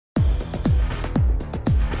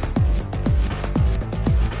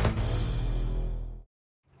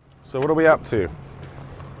So what are we up to?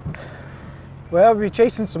 Well, we'll be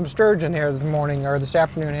chasing some sturgeon here this morning, or this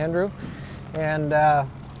afternoon, Andrew. And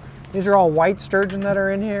these are all white sturgeon that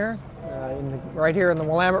are in here, right here in the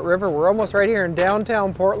Willamette River. We're almost right here in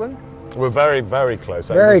downtown Portland. We're very, very close.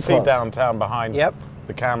 Very you can close. see downtown behind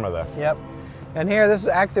the camera there. Yep. And here, this is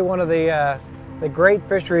actually one of the great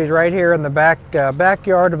fisheries right here in the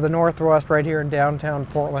backyard of the Northwest, right here in downtown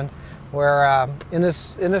Portland, where in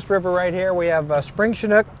this river right here we have spring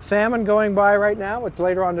Chinook salmon going by right now, which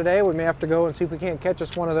later on today we may have to go and see if we can't catch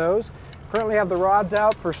us one of those. Currently have the rods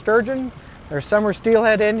out for sturgeon. There's summer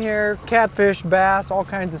steelhead in here, catfish, bass, all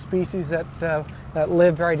kinds of species that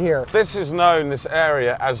live right here. This is known, this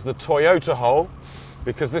area, as the Toyota Hole,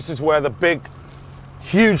 because this is where the big,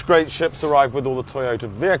 huge, great ships arrive with all the Toyota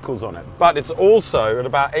vehicles on it. But it's also at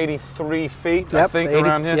about 83 feet, I think,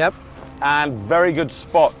 around here. Yep. And very good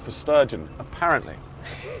spot for sturgeon, apparently.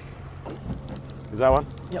 Is that one?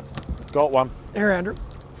 Yep. Got one. Here, Andrew.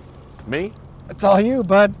 Me? It's all you,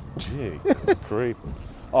 bud. Gee, that's creep.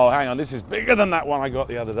 Oh, hang on, this is bigger than that one I got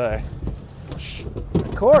the other day.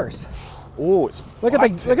 Of course. Oh, it's look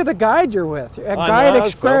at the guide you're with. A guide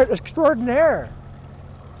extraordinaire.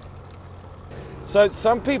 So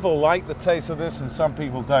some people like the taste of this and some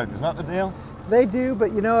people don't. Is that the deal? They do,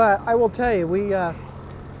 but you know, I will tell you,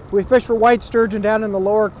 we fish for white sturgeon down in the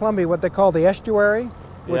lower Columbia, what they call the estuary,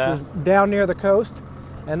 which is down near the coast.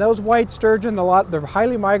 And those white sturgeon, they're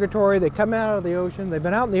highly migratory. They come out of the ocean. They've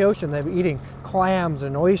been out in the ocean. They've been eating clams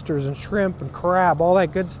and oysters and shrimp and crab, all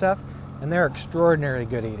that good stuff. And they're extraordinarily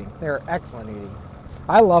good eating. They're excellent eating.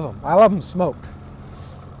 I love them. I love them smoked.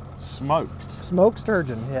 Smoked? Smoked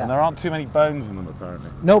sturgeon, yeah. And there aren't too many bones in them,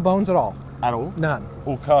 apparently. No bones at all. At all? None.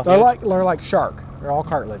 All cartilage? They're like shark. They're all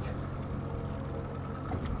cartilage.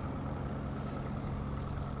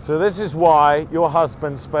 So this is why your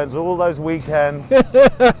husband spends all those weekends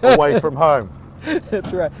away from home.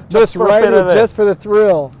 That's right. Just for a bit of this. Just for the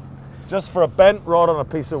thrill. Just for a bent rod on a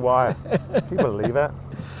piece of wire. Can you believe it?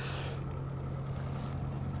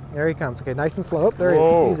 There he comes. Okay, nice and slow. Oh, there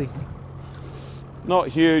Whoa. he is. Easy. Not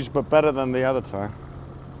huge, but better than the other time.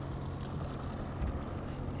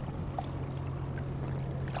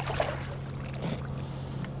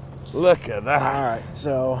 Look at that. All right,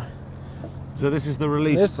 so this is the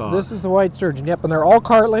release part. This is the white sturgeon. Yep, and they're all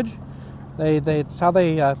cartilage. It's how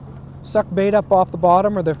they suck bait up off the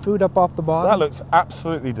bottom, or their food up off the bottom. That looks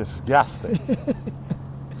absolutely disgusting.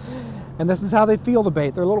 And this is how they feel the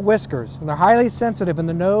bait. They're little whiskers, and they're highly sensitive in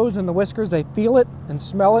the nose and the whiskers. They feel it and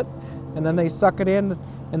smell it, and then they suck it in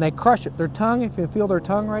and they crush it. Their tongue, if you feel their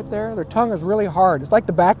tongue right there, their tongue is really hard. It's like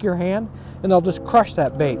the back of your hand, and they'll just crush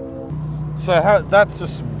that bait. So that's a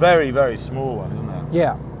very, very small one, isn't it?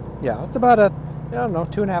 Yeah, yeah. It's about a, I don't know,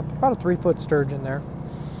 2.5, about a 3-foot sturgeon there.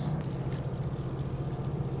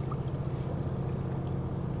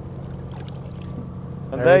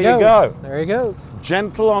 And there you go. There he goes.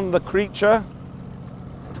 Gentle on the creature,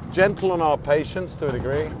 gentle on our patience to a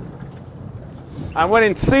degree. And when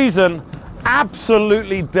in season,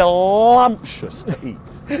 absolutely delumptious to eat.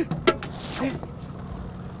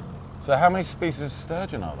 So how many species of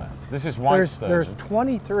sturgeon are there? This is white sturgeon. There's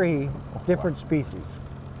 23 different species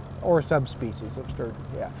or subspecies of sturgeon,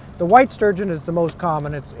 yeah. The white sturgeon is the most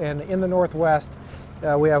common, and in the Northwest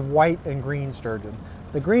we have white and green sturgeon.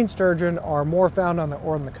 The green sturgeon are more found on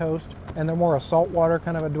the coast, and they're more a saltwater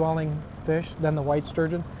kind of a dwelling fish than the white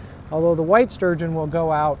sturgeon. Although the white sturgeon will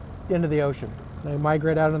go out into the ocean. They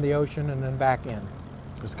migrate out into the ocean and then back in.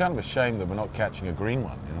 It's kind of a shame that we're not catching a green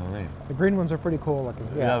one, you know what I mean? The green ones are pretty cool looking.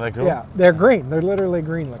 Yeah, they're cool? Yeah, they're green. They're literally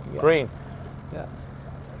green looking. Yeah. Green? Yeah.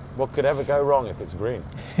 What could ever go wrong if it's green?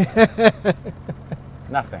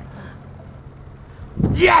 Nothing.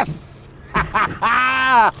 Yes!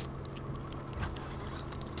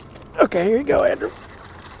 Okay, here you go, Andrew.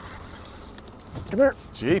 Come here.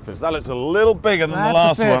 Jeepers, that looks a little bigger than the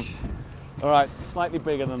last one. All right, slightly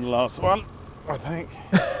bigger than the last one, I think.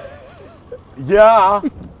 Yeah.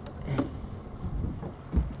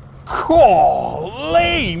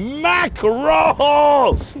 Holy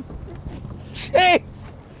mackerel!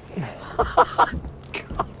 Jeez!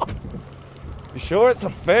 You sure it's a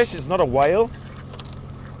fish? It's not a whale?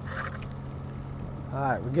 All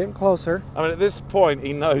right, we're getting closer. I mean, at this point,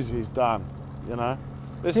 he knows he's done, you know?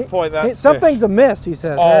 This point, that's something's amiss, he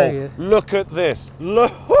says. Oh, look at this.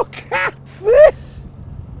 Look at this!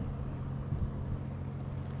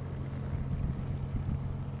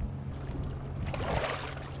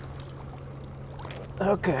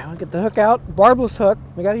 Okay, I'll get the hook out. Barbless hook.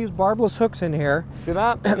 We got to use barbless hooks in here. See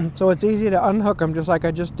that? So it's easy to unhook them just like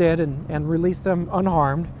I just did and release them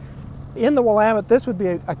unharmed. In the Willamette, this would be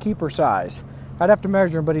a keeper size. I'd have to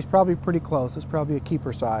measure him, but he's probably pretty close. It's probably a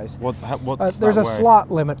keeper size. What's there's that a weigh?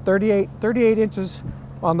 slot limit, 38 inches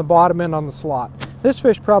on the bottom end on the slot. This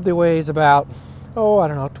fish probably weighs about, oh, I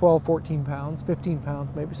don't know, 12, 14 pounds, 15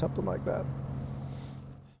 pounds, maybe something like that.